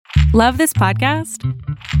Love this podcast?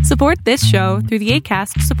 Support this show through the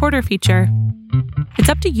Acast supporter feature. It's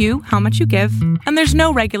up to you how much you give, and there's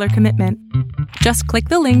no regular commitment. Just click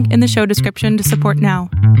the link in the show description to support now.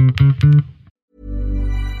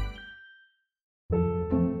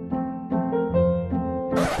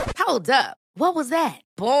 Hold up. What was that?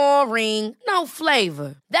 Boring. No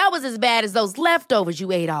flavor. That was as bad as those leftovers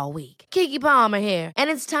you ate all week. Keke Palmer here, and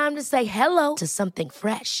it's time to say hello to something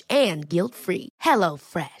fresh and guilt-free. Hello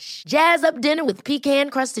Fresh. Jazz up dinner with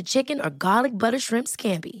pecan-crusted chicken or garlic butter shrimp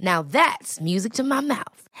scampi. Now that's music to my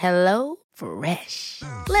mouth. Hello Fresh.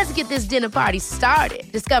 Let's get this dinner party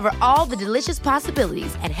started. Discover all the delicious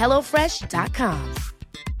possibilities at hellofresh.com.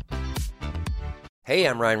 Hey,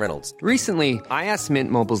 I'm Ryan Reynolds. Recently, I asked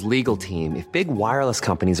Mint Mobile's legal team if big wireless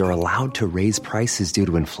companies are allowed to raise prices due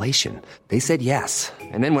to inflation. They said yes.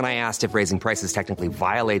 And then when I asked if raising prices technically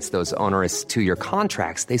violates those onerous two-year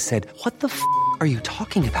contracts, they said, "What the f*** are you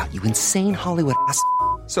talking about, you insane Hollywood ass?"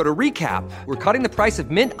 So to recap, we're cutting the price of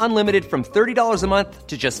Mint Unlimited from $30 a month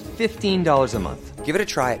to just $15 a month. Give it a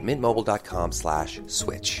try at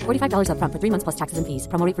mintmobile.com/switch. $45 up front for 3 months plus taxes and fees.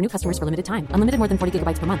 Promo rate for new customers for limited time. Unlimited more than 40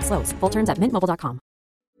 gigabytes per month. Slows full terms at mintmobile.com.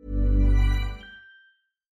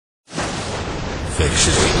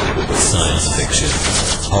 Fiction, science fiction,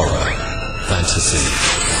 horror, fantasy,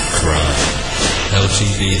 crime,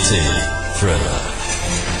 LGBT, thriller.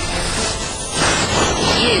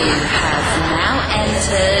 You have now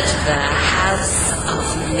entered the House of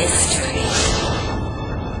Mystery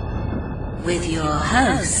with your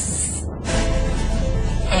hosts,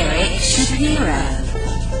 Eric Shapiro,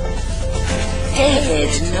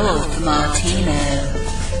 David North Martino,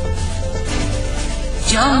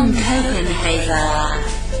 John Copenhaver,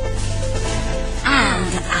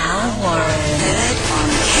 and Al Warren. Heard on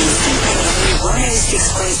KCPW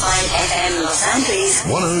 106.5 FM Los Angeles,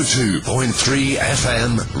 102.3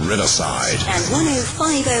 FM Riverside, and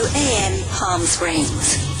 105.0 AM Palm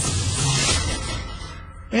Springs.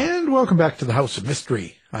 And welcome back to the House of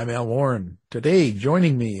Mystery. I'm Al Warren. Today,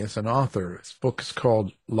 joining me is an author. His book is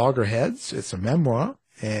called Loggerheads. It's a memoir.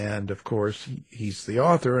 And, of course, he's the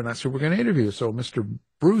author, and that's who we're going to interview. So, Mr.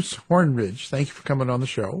 Bruce Hornridge, thank you for coming on the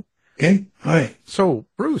show. Okay, hi. So,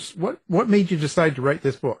 Bruce, what made you decide to write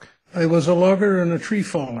this book? I was a logger and a tree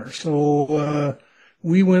faller, so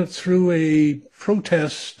we went through a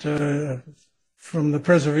protest from the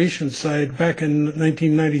preservation side back in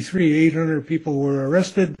 1993. 800 people were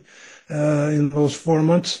arrested in those 4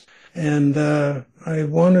 months, and I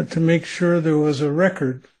wanted to make sure there was a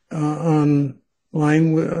record online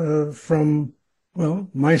from, well,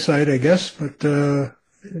 my side, I guess, but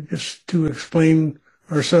just to explain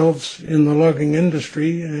ourselves in the logging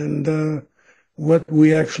industry and what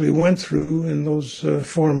we actually went through in those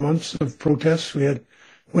 4 months of protests. We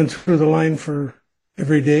went through the line for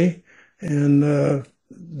every day, and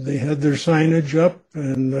they had their signage up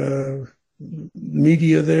and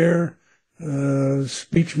media there,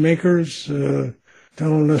 speech makers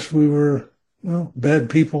telling us we were, well, bad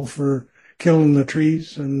people for killing the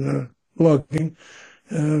trees and logging.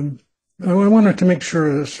 I wanted to make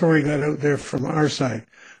sure the story got out there from our side.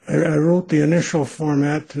 I wrote the initial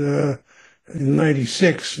format in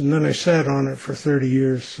 96, and then I sat on it for 30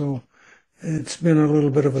 years. So it's been a little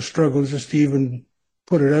bit of a struggle just to even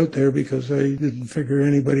put it out there because I didn't figure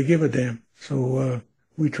anybody give a damn. So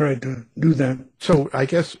we tried to do that. So I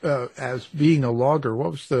guess as being a logger,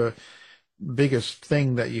 what was the biggest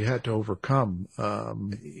thing that you had to overcome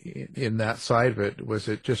in that side of it? Was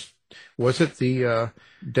it the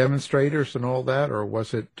demonstrators and all that, or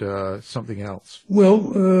was it something else?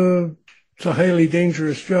 Well, it's a highly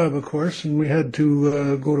dangerous job, of course, and we had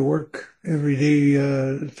to go to work every day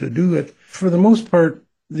to do it. For the most part,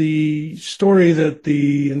 the story that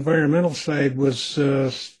the environmental side was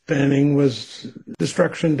spanning was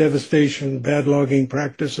destruction, devastation, bad logging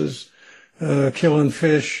practices, killing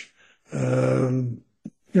fish,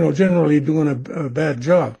 generally doing a bad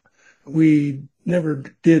job. We never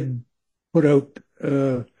did put out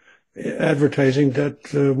advertising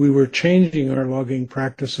that we were changing our logging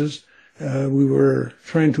practices. We were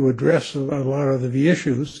trying to address a lot of the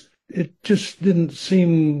issues. It just didn't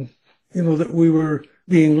seem, that we were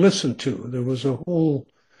being listened to. There was a whole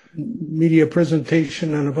media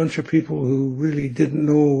presentation and a bunch of people who really didn't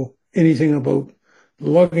know anything about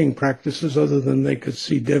logging practices other than they could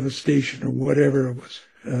see devastation or whatever was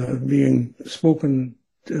being spoken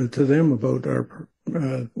to them about our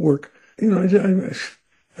work.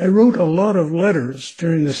 I wrote a lot of letters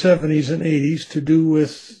during the 70s and 80s to do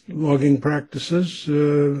with logging practices,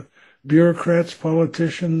 bureaucrats,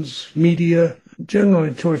 politicians, media,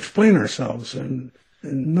 generally to explain ourselves, and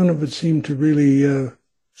none of it seemed to really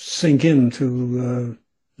sink into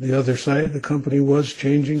the other side. The company was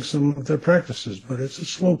changing some of their practices, but it's a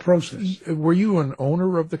slow process. Were you an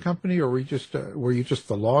owner of the company, or were you just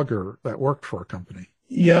the logger that worked for a company?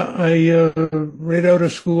 Yeah, I right out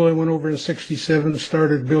of school, I went over in '67,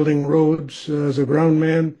 started building roads as a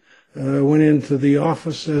groundman, went into the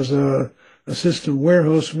office as a assistant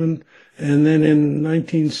warehouseman, and then in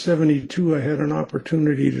 1972, I had an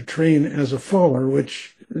opportunity to train as a faller,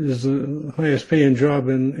 which is the highest paying job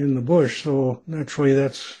in the bush. So naturally,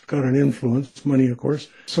 that's got an influence, money, of course.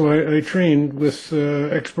 So I trained with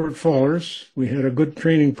expert fallers. We had a good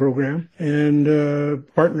training program and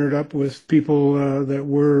partnered up with people that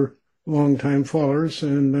were longtime fallers.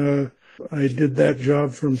 And I did that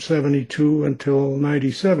job from 72 until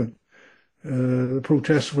 97. The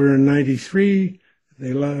protests were in 93.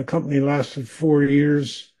 The company lasted 4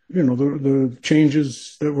 years. You know, the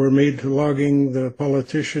changes that were made to logging, the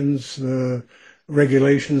politicians, the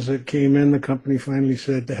regulations that came in, the company finally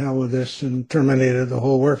said, to hell with this, and terminated the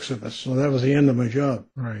whole works of us. So that was the end of my job.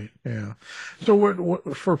 Right, yeah. So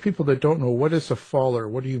what, for people that don't know, what is a faller?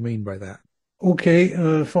 What do you mean by that?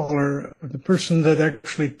 Okay, faller, the person that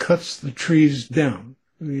actually cuts the trees down.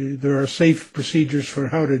 There are safe procedures for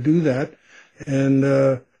how to do that. And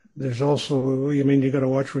there's also, I mean, you got to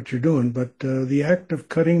watch what you're doing, but the act of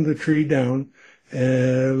cutting the tree down,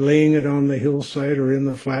 laying it on the hillside or in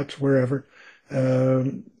the flats, wherever,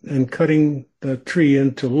 and cutting the tree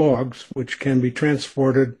into logs, which can be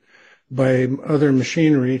transported by other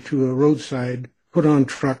machinery to a roadside, put on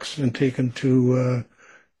trucks, and taken to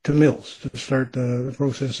mills to start the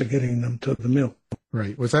process of getting them to the mill.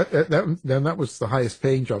 Right. Was that was the highest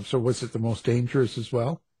paying job? So was it the most dangerous as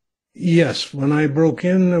well? Yes, when I broke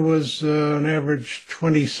in, there was an average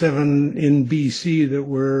 27 in BC that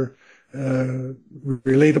were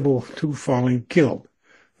relatable to falling killed.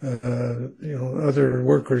 Other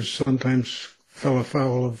workers sometimes fell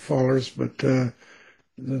afoul of fallers, but the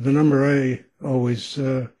number I always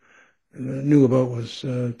knew about was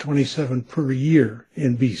 27 per year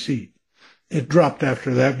in BC. It dropped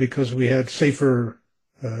after that because we had safer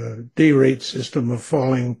day rate system of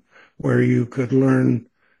falling where you could learn.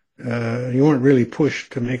 You weren't really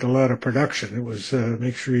pushed to make a lot of production. It was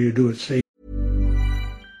make sure you do it safe.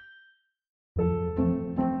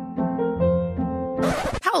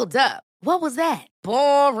 Hold up. What was that?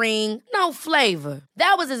 Boring. No flavor.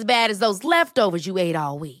 That was as bad as those leftovers you ate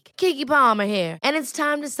all week. Keke Palmer here, and it's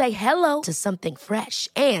time to say hello to something fresh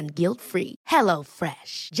and guilt-free. Hello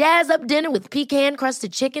Fresh. Jazz up dinner with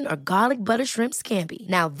pecan-crusted chicken or garlic butter shrimp scampi.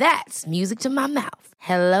 Now that's music to my mouth.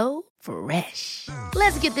 Hello Fresh.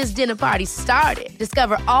 Let's get this dinner party started.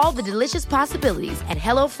 Discover all the delicious possibilities at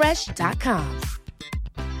HelloFresh.com.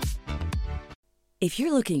 If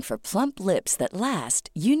you're looking for plump lips that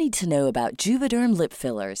last, you need to know about Juvederm lip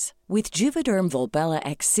fillers. With Juvederm Volbella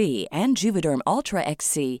XC and Juvederm Ultra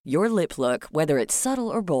XC, your lip look, whether it's subtle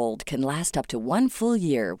or bold, can last up to 1 full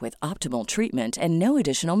year with optimal treatment and no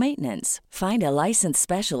additional maintenance. Find a licensed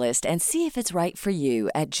specialist and see if it's right for you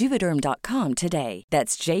at Juvederm.com today.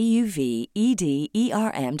 That's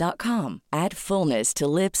JUVEDERM.com. Add fullness to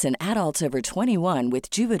lips in adults over 21 with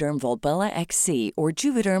Juvederm Volbella XC or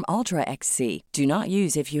Juvederm Ultra XC. Do not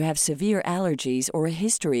use if you have severe allergies or a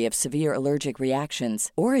history of severe allergic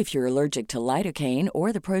reactions, or if you're allergic to lidocaine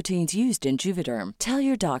or the proteins used in Juvederm. Tell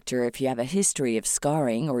your doctor if you have a history of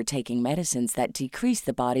scarring or taking medicines that decrease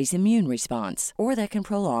the body's immune response or that can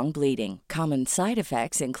prolong bleeding. Common side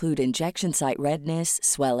effects include injection site redness,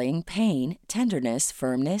 swelling, pain, tenderness,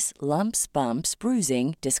 firmness, lumps, bumps,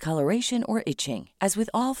 bruising, discoloration, or itching. As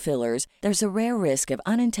with all fillers, there's a rare risk of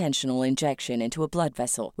unintentional injection into a blood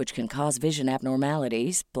vessel, which can cause vision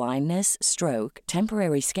abnormalities, blindness, stroke,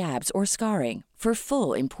 temporary scabs, or scarring. For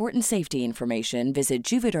full, important safety information, visit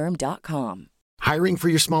Juvederm.com. Hiring for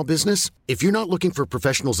your small business? If you're not looking for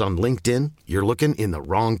professionals on LinkedIn, you're looking in the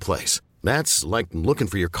wrong place. That's like looking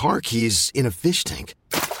for your car keys in a fish tank.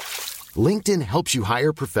 LinkedIn helps you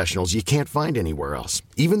hire professionals you can't find anywhere else,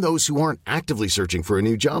 even those who aren't actively searching for a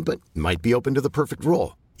new job but might be open to the perfect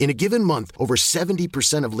role. In a given month, over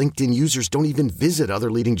 70% of LinkedIn users don't even visit other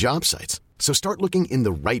leading job sites. So start looking in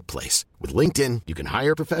the right place. With LinkedIn, you can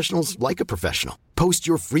hire professionals like a professional. Post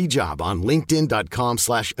your free job on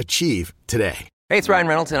linkedin.com/achieve today. Hey, it's Ryan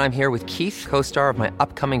Reynolds, and I'm here with Keith, co-star of my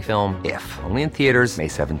upcoming film, If, only in theaters May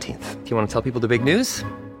 17th. Do you want to tell people the big news?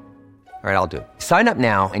 All right, I'll do it. Sign up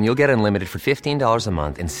now and you'll get unlimited for $15 a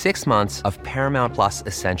month and 6 months of Paramount Plus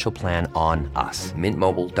Essential Plan on us.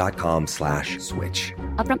 MintMobile.com/switch.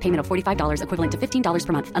 Upfront payment of $45 equivalent to $15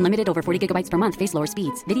 per month. Unlimited over 40 gigabytes per month. Face lower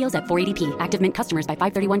speeds. Videos at 480p. Active Mint customers by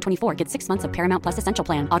 531.24 get 6 months of Paramount Plus Essential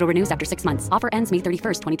Plan. Auto renews after 6 months. Offer ends May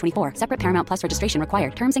 31st, 2024. Separate Paramount Plus registration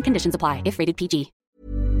required. Terms and conditions apply if rated PG.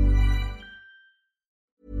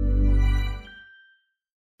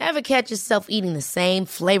 Ever catch yourself eating the same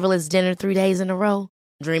flavorless dinner 3 days in a row?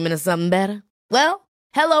 Dreaming of something better? Well,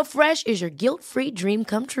 HelloFresh is your guilt-free dream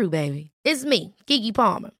come true, baby. It's me, Keke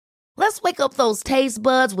Palmer. Let's wake up those taste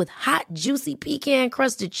buds with hot, juicy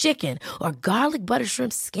pecan-crusted chicken or garlic butter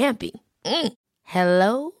shrimp scampi.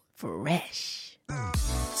 Hello Fresh.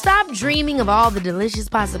 Stop dreaming of all the delicious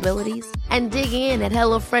possibilities and dig in at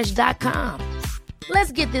HelloFresh.com.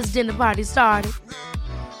 Let's get this dinner party started.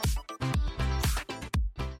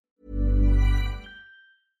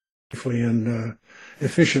 And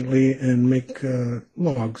efficiently and make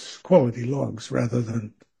quality logs, rather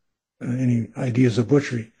than any ideas of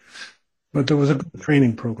butchery. But there was a good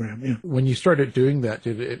training program, yeah. When you started doing that,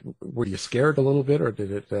 were you scared a little bit, or did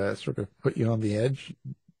it sort of put you on the edge,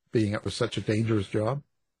 being it was such a dangerous job?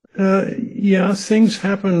 Yeah, things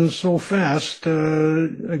happen so fast.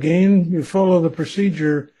 Again, you follow the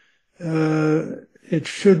procedure. It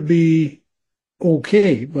should be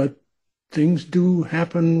okay, but things do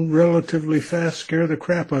happen relatively fast, scare the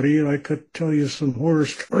crap out of you. I could tell you some horror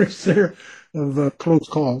stories there of close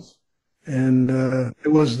calls. And it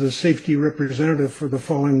was the safety representative for the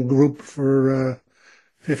falling group for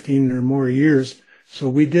 15 or more years. So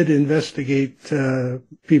we did investigate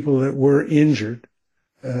people that were injured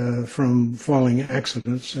from falling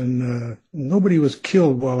accidents. And nobody was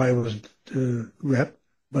killed while I was rep,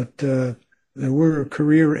 but there were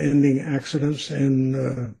career-ending accidents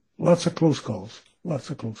and lots of close calls.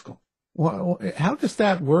 Well, how does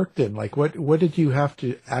that work then? Like, what did you have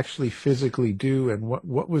to actually physically do, and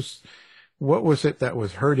what was it that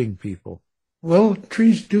was hurting people? Well,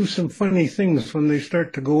 trees do some funny things when they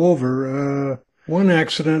start to go over. One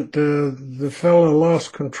accident, the fella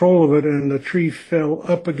lost control of it, and the tree fell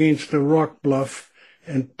up against a rock bluff,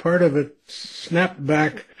 and part of it snapped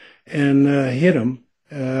back and hit him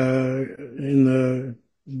in the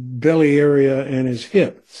belly area and his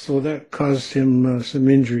hip. So that caused him some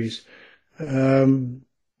injuries.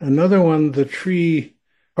 Another one, the tree,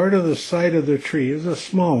 part of the side of the tree is a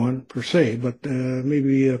small one per se, but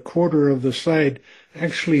maybe a quarter of the side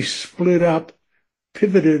actually split up,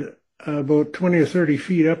 pivoted about 20 or 30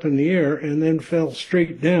 feet up in the air, and then fell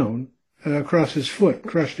straight down across his foot,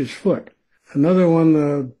 crushed his foot. Another one,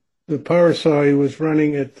 the power saw he was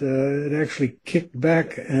running, it actually kicked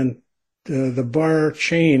back, and the bar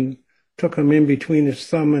chain took him in between his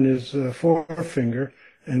thumb and his forefinger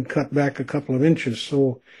and cut back a couple of inches.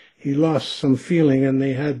 So he lost some feeling, and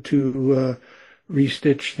they had to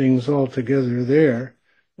restitch things all together there.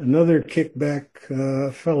 Another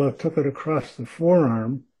kickback, fella took it across the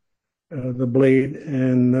forearm, the blade,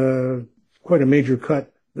 and quite a major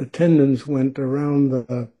cut. The tendons went around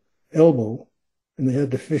the elbow, and they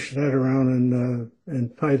had to fish that around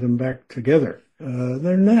and tie them back together.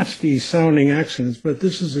 They're nasty sounding accidents, but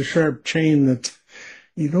this is a sharp chain that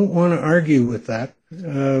you don't want to argue with that.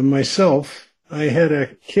 Myself, I had a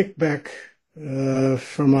kickback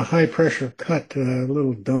from a high pressure cut, a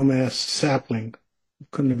little dumbass sapling.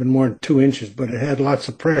 Couldn't have been more than 2 inches, but it had lots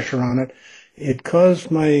of pressure on it. It caused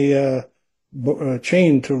my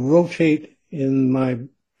chain to rotate in my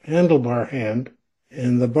handlebar hand,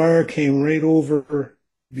 and the bar came right over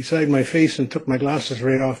beside my face and took my glasses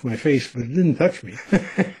right off my face, but it didn't touch me.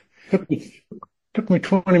 Took me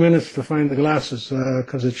 20 minutes to find the glasses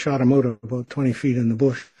because it shot them out about 20 feet in the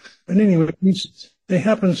bush. But anyway, they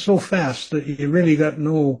happen so fast that you really got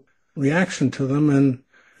no reaction to them. And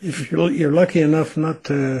if you're lucky enough not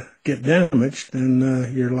to get damaged,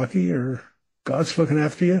 then you're lucky, or God's looking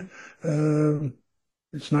after you.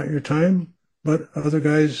 It's not your time. But other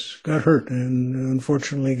guys got hurt and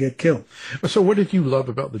unfortunately get killed. So what did you love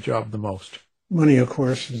about the job the most? Money, of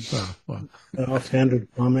course, is an offhanded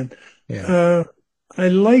comment. Yeah. I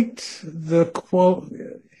liked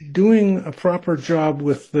doing a proper job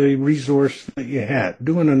with the resource that you had,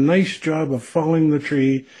 doing a nice job of falling the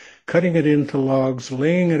tree, cutting it into logs,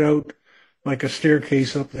 laying it out like a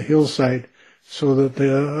staircase up the hillside so that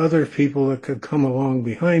the other people that could come along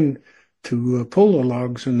behind to pull the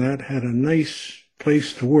logs and that had a nice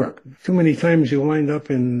place to work. Too many times you wind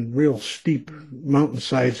up in real steep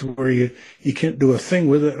mountainsides where you can't do a thing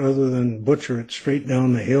with it other than butcher it straight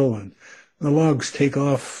down the hill, and the logs take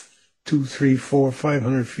off 200, 300, 400,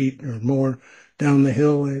 500 feet or more down the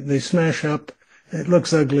hill. They smash up. It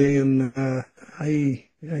looks ugly, and I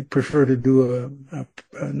prefer to do a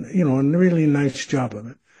really nice job of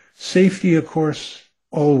it. Safety, of course,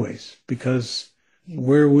 always, because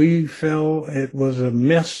where we fell, it was a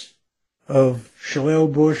mess of chalel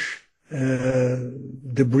bush,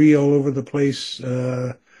 debris all over the place,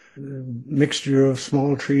 mixture of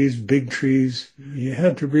small trees, big trees. You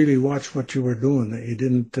had to really watch what you were doing, that you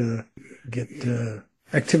didn't get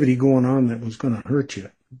activity going on that was going to hurt you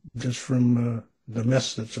just from the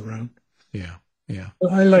mess that's around. Yeah, yeah.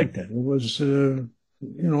 I liked it. It was, the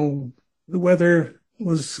weather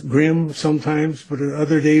was grim sometimes, but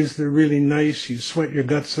other days they're really nice. You sweat your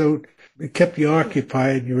guts out. It kept you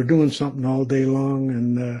occupied. You were doing something all day long.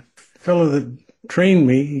 And the fellow that trained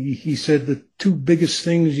me, he said the two biggest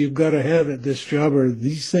things you've got to have at this job are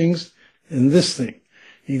these things and this thing.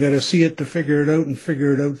 You got to see it to figure it out and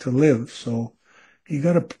figure it out to live. So you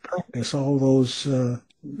got to practice all those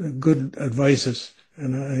good advices.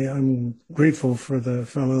 And I'm grateful for the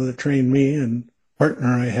fellow that trained me and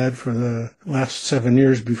partner I had for the last 7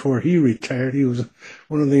 years before he retired. He was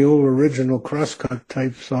one of the old original crosscut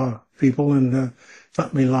type people and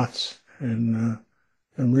taught me lots. And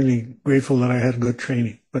I'm really grateful that I had good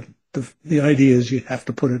training. But the idea is you have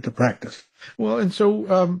to put it to practice. Well, and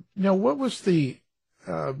so now what was the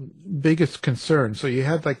biggest concern? So you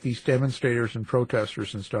had like these demonstrators and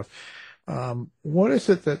protesters and stuff. What is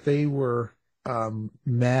it that they were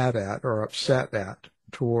mad at or upset at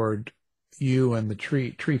toward you and the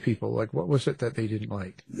tree people? Like, what was it that they didn't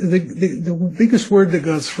like? The biggest word that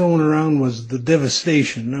got thrown around was the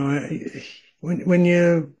devastation. Now, when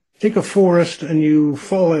you take a forest and you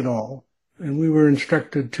fall it all, and we were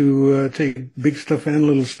instructed to take big stuff and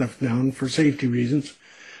little stuff down for safety reasons,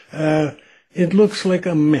 it looks like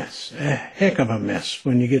a mess, a heck of a mess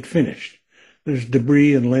when you get finished. There's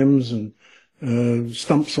debris and limbs and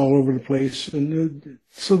stumps all over the place. And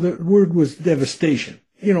so the word was devastation.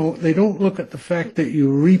 You know, they don't look at the fact that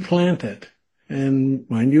you replant it. And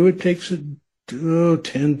mind you, it takes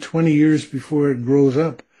 10, 20 years before it grows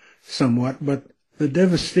up somewhat, but the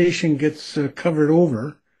devastation gets covered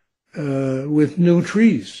over with new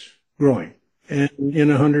trees growing. And in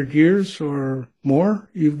 100 years or more,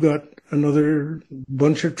 you've got another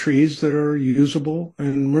bunch of trees that are usable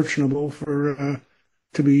and merchantable for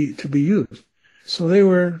to be used. So they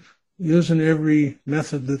were using every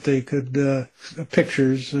method that they could,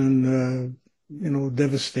 pictures and,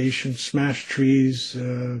 devastation, smashed trees,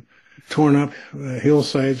 torn up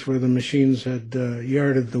hillsides where the machines had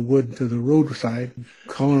yarded the wood to the roadside,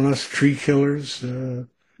 calling us tree killers.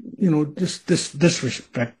 Just this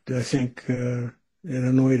disrespect, I think, it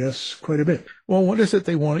annoyed us quite a bit. Well, what is it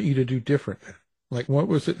they wanted you to do different? Like, what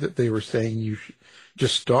was it that they were saying you should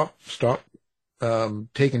just stop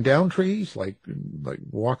taking down trees, like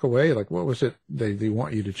walk away? Like, what was it they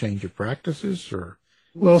want you to change your practices, or?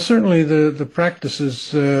 Well, certainly the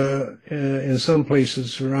practices in some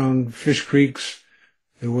places around fish creeks,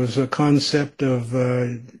 there was a concept of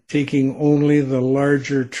taking only the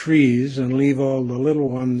larger trees and leave all the little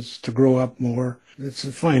ones to grow up more. It's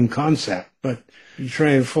a fine concept, but you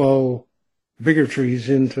try and fall bigger trees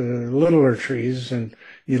into littler trees and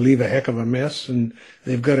you leave a heck of a mess, and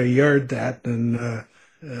they've got to yard that. And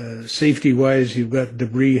safety-wise, you've got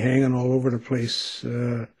debris hanging all over the place.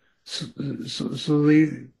 So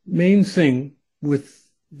the main thing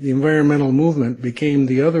with the environmental movement became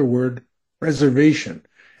the other word, preservation.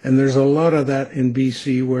 And there's a lot of that in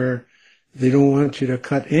BC where they don't want you to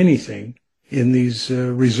cut anything in these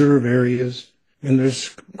reserve areas. And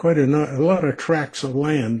there's quite a lot of tracts of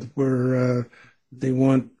land where they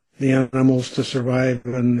want the animals to survive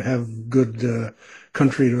and have good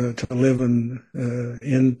country to live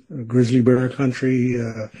in grizzly bear country,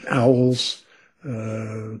 owls,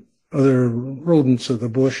 other rodents of the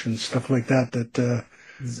bush and stuff like that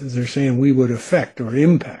they're saying we would affect or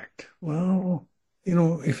impact. Well,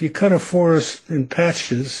 if you cut a forest in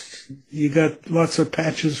patches, you got lots of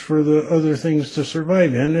patches for the other things to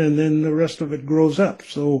survive in, and then the rest of it grows up.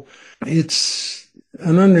 So it's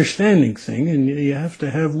an understanding thing, and you have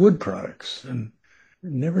to have wood products. And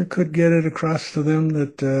never could get it across to them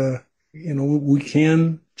that, we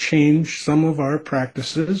can change some of our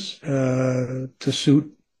practices to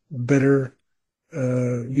suit better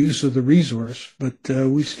use of the resource, but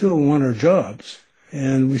we still want our jobs,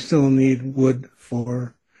 and we still need wood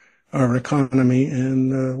for our economy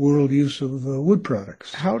and world use of wood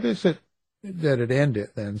products. How does it that it ended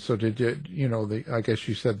then? So did it, I guess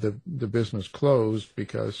you said the business closed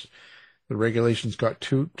because the regulations got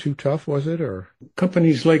too tough, was it? Or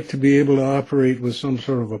companies like to be able to operate with some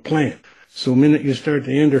sort of a plan. So the minute you start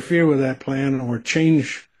to interfere with that plan or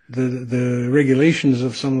change the regulations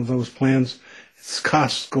of some of those plans, its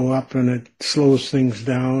costs go up and it slows things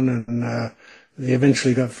down, and they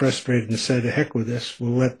eventually got frustrated and said, heck with this,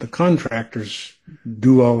 we'll let the contractors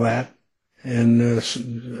do all that, and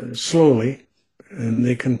slowly, and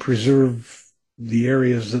they can preserve the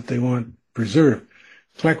areas that they want preserved.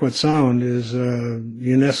 Clayoquot Sound is a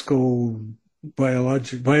UNESCO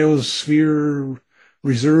biosphere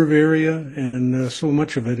reserve area, and so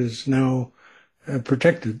much of it is now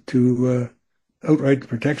protected to outright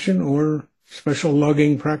protection or special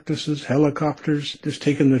logging practices, helicopters, just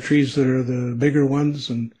taking the trees that are the bigger ones,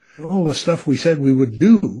 and all the stuff we said we would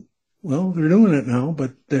do. Well, they're doing it now,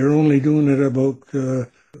 but they're only doing it about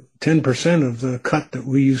 10% of the cut that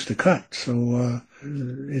we used to cut. So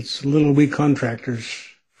it's little wee contractors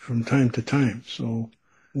from time to time. So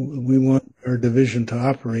we want our division to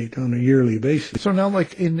operate on a yearly basis. So now,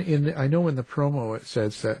 like I know in the promo it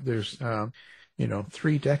says that there's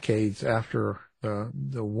 3 decades after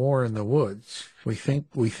the war in the woods, we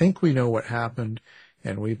think we know what happened,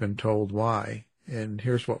 and we've been told why, and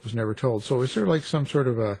here's what was never told. So is there like some sort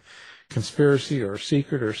of a conspiracy or a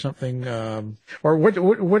secret or something, or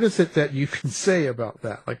what is it that you can say about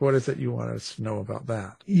that? Like, what is it you want us to know about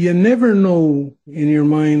that? You never know in your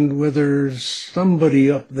mind whether somebody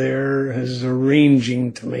up there is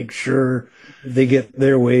arranging to make sure they get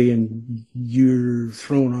their way and you're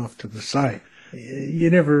thrown off to the side. You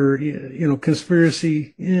never,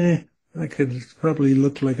 conspiracy, I could probably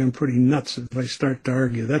look like I'm pretty nuts if I start to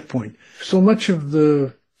argue that point. So much of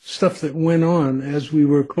the stuff that went on as we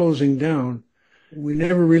were closing down, we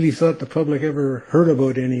never really thought the public ever heard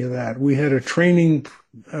about any of that. We had a training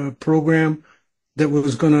program that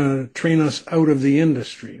was going to train us out of the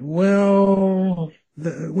industry. Well,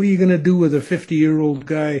 what are you going to do with a 50-year-old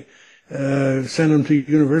guy? Send him to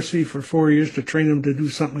university for 4 years to train him to do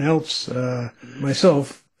something else.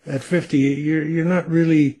 Myself, at 50, you're not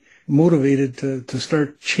really motivated to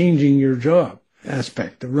start changing your job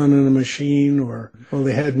aspect of running a machine, or, well,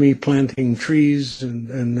 they had me planting trees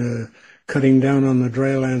and cutting down on the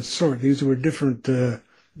dryland sort. These were different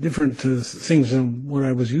things than what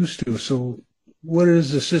I was used to. So what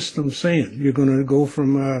is the system saying? You're going to go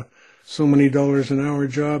from so many dollars an hour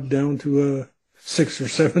job down to a $6 or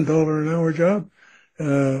 $7 an hour job.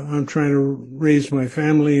 I'm trying to raise my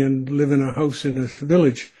family and live in a house in a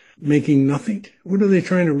village, making nothing. What are they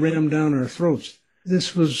trying to ram down our throats?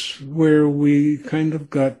 This was where we kind of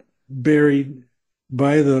got buried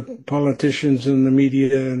by the politicians and the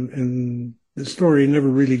media, and the story never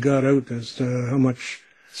really got out as to how much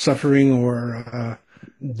suffering or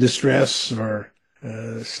distress or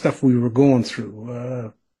stuff we were going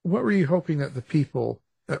through. What were you hoping that the people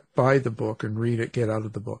that buy the book and read it get out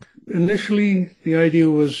of the book? Initially, the idea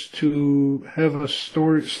was to have a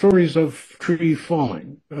stories of tree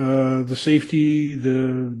falling, the safety,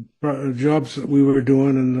 the jobs that we were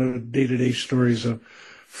doing, and the day-to-day stories of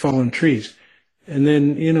fallen trees. And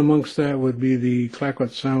then in amongst that would be the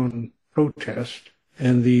Clayoquot Sound protest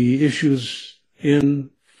and the issues in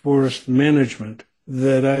forest management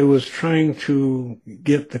that I was trying to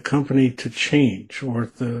get the company to change, or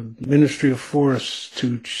the Ministry of Forests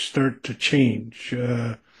to start to change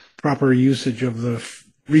proper usage of the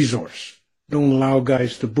resource. Don't allow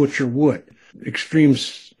guys to butcher wood.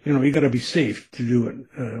 Extremes, you got to be safe to do it.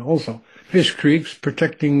 Also, fish creeks,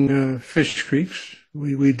 protecting fish creeks.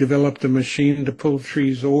 We developed a machine to pull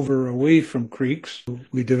trees away from creeks.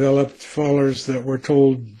 We developed fallers that were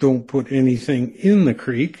told don't put anything in the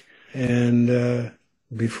creek. And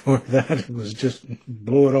before that, it was just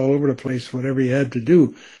blow it all over the place, whatever you had to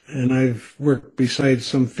do. And I've worked beside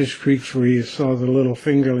some fish creeks where you saw the little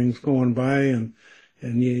fingerlings going by, and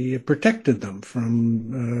you protected them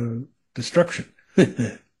from destruction.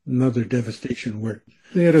 Another devastation work.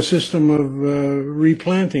 They had a system of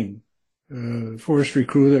replanting. Forestry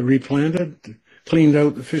crew that replanted, cleaned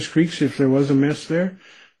out the fish creeks if there was a mess there,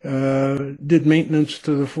 did maintenance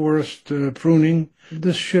to the forest, pruning.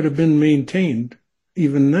 This should have been maintained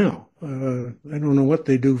even now. I don't know what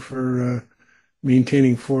they do for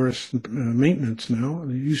maintaining forest maintenance now.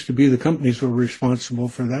 It used to be the companies were responsible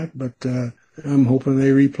for that, but I'm hoping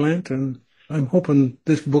they replant, and I'm hoping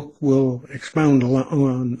this book will expound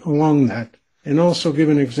along that, and also give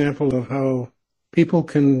an example of how people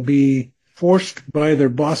can be forced by their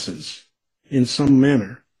bosses in some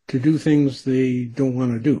manner to do things they don't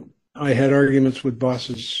want to do. I had arguments with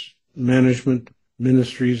bosses, management,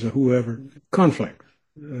 ministries, or whoever. Conflict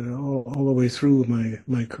all the way through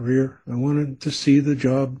my career. I wanted to see the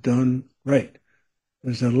job done right.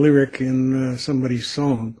 There's a lyric in somebody's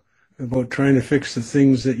song about trying to fix the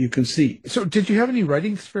things that you can see. So did you have any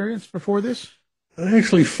writing experience before this? I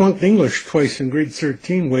actually flunked English twice in grade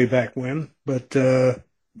 13 way back when, but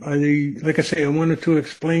like I say, I wanted to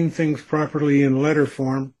explain things properly in letter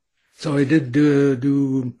form. So I did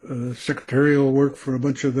do secretarial work for a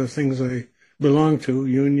bunch of the things I belong to,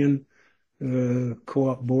 union,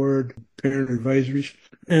 co-op board, parent advisories.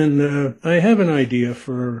 And I have an idea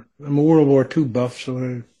I'm a World War II buff, so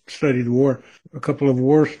I studied war, a couple of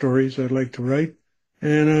war stories I'd like to write.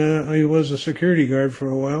 And I was a security guard for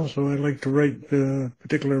a while, so I'd like to write a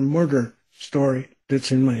particular murder story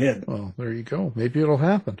that's in my head. Well, there you go. Maybe it'll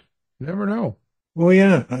happen. You never know. Well,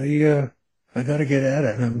 yeah, I got to get at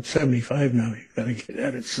it. I'm 75 now. You got to get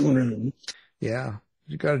at it sooner than... Yeah.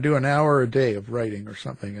 You got to do an hour a day of writing or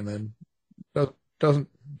something, and then it doesn't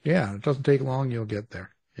take long. You'll get there,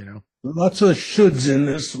 you know. Lots of shoulds in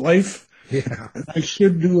this life. Yeah. I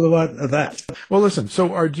should do a lot of that. Well, listen,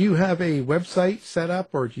 so do you have a website set up,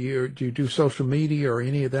 or do you do social media or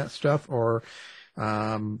any of that stuff, or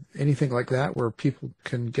anything like that where people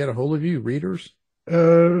can get a hold of you, readers?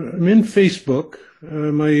 I'm in Facebook.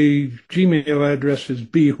 My Gmail address is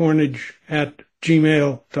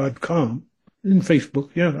bhornridge@gmail.com. In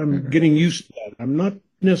Facebook, yeah, I'm getting used to that. I'm not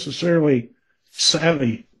necessarily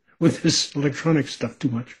savvy with this electronic stuff too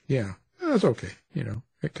much. Yeah, that's okay. You know,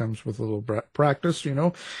 it comes with a little practice, you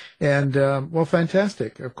know. And, well,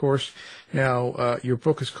 fantastic. Of course, now your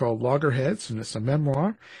book is called Loggerheads, and it's a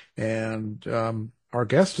memoir. And our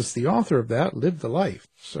guest is the author of that, Live the Life.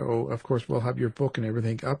 So, of course, we'll have your book and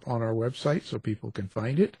everything up on our website so people can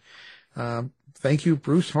find it. Thank you,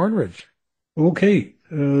 Bruce Hornridge. Okay.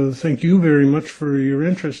 Thank you very much for your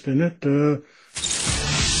interest in it.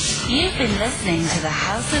 You've been listening to the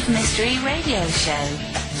House of Mystery radio show.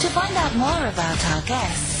 To find out more about our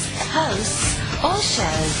guests, hosts, or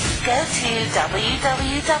shows, go to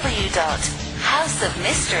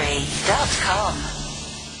www.houseofmystery.com.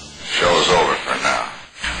 Show's over for now.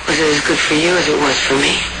 Was it as good for you as it was for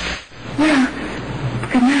me? Well,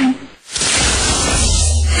 good night.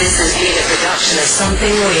 This has been a production of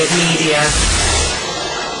Something Weird Media.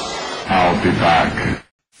 I'll be back.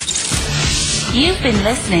 You've been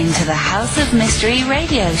listening to the House of Mystery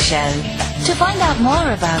radio show. To find out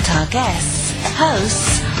more about our guests,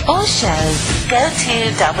 hosts, or shows, go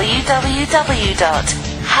to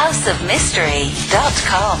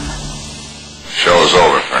www.houseofmystery.com. Show's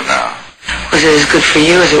over for now. Was it as good for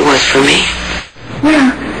you as it was for me?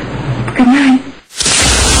 Well, good night.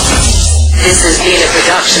 This has been a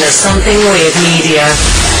production of Something Weird Media.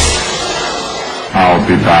 I'll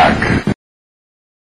be back.